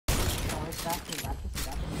Got this, got this,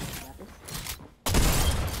 got this, got this.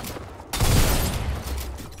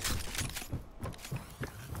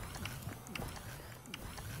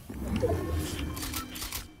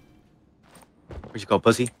 Where'd you go,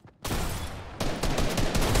 pussy?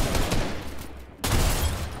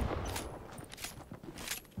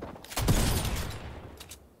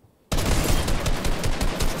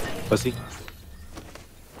 Pussy?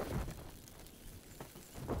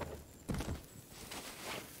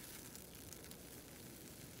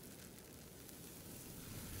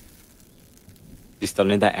 You still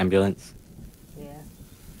need that ambulance? Yeah.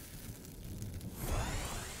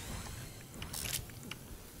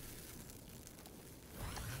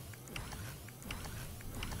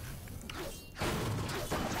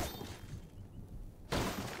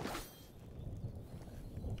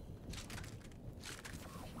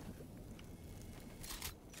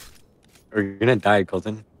 Or you're gonna die,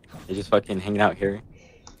 Colton. You're just fucking hanging out here,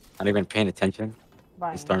 not even paying attention.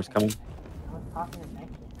 But The storm's coming. I was talking to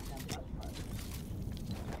Mexican.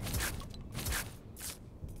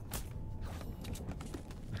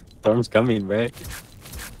 I got Storm's coming, bro.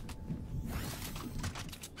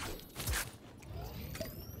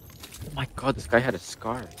 Oh my god, this guy had a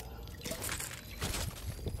scar.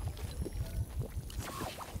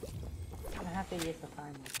 I have to use the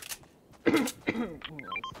final.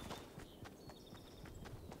 Anyways.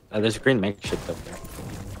 There's a green makeshift up there.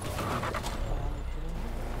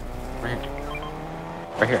 Right here.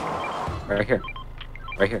 Right here. Right here.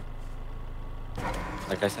 Right here.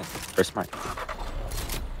 Like I said, we're smart.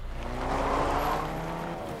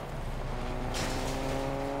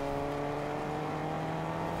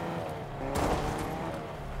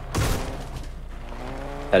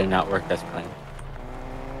 That did not work as planned.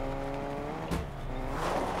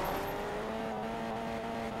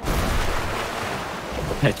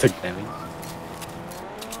 I took damage.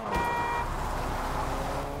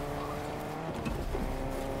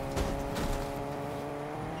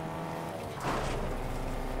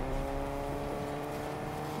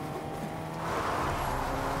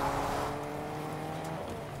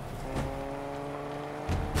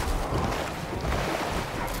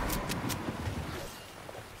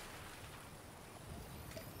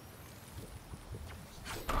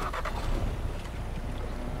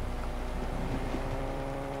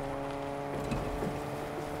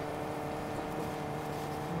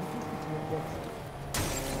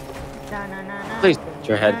 Please put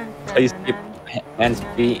your head. Please keep hands,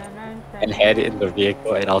 feet, and head in the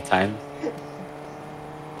vehicle at all times.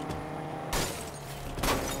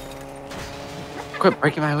 Quit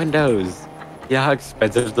breaking my windows. Yeah, how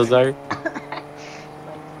expensive those are?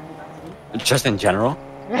 Just in general?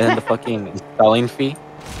 And then the fucking installing fee?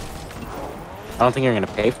 I don't think you're gonna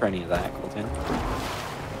pay for any of that, Colton.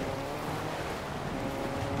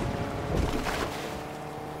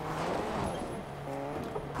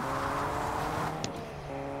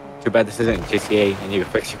 Too bad this isn't GTA and you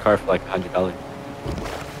can fix your car for like $100.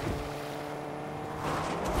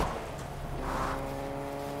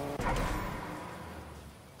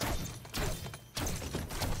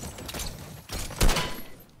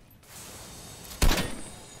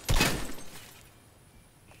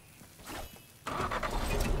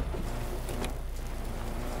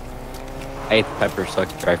 I ate the pepper so I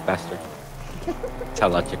can drive faster. That's how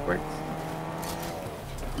logic works.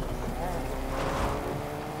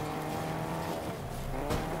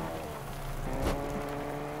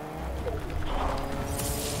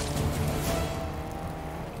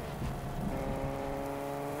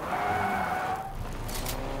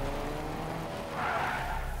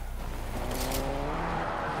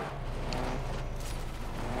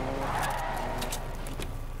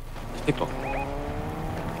 People.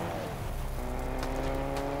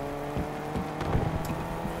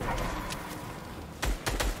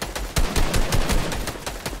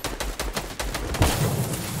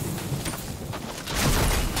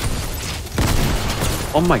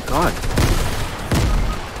 Oh my god.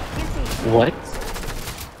 What?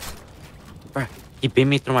 Bruh, he beat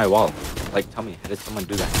me through my wall. Like, tell me, how did someone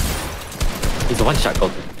do that? He's a one-shot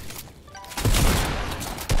Colton.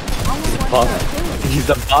 He's a bot. He's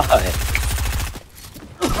a bot.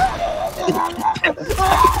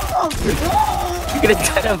 You're gonna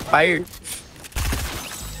set on fire.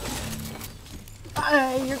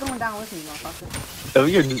 You're going down with me,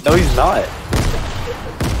 motherfucker. No, he's not.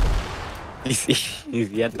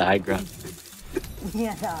 He's at the high ground.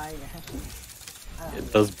 Yeah, yeah.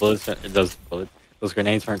 Those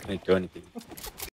grenades aren't gonna do anything.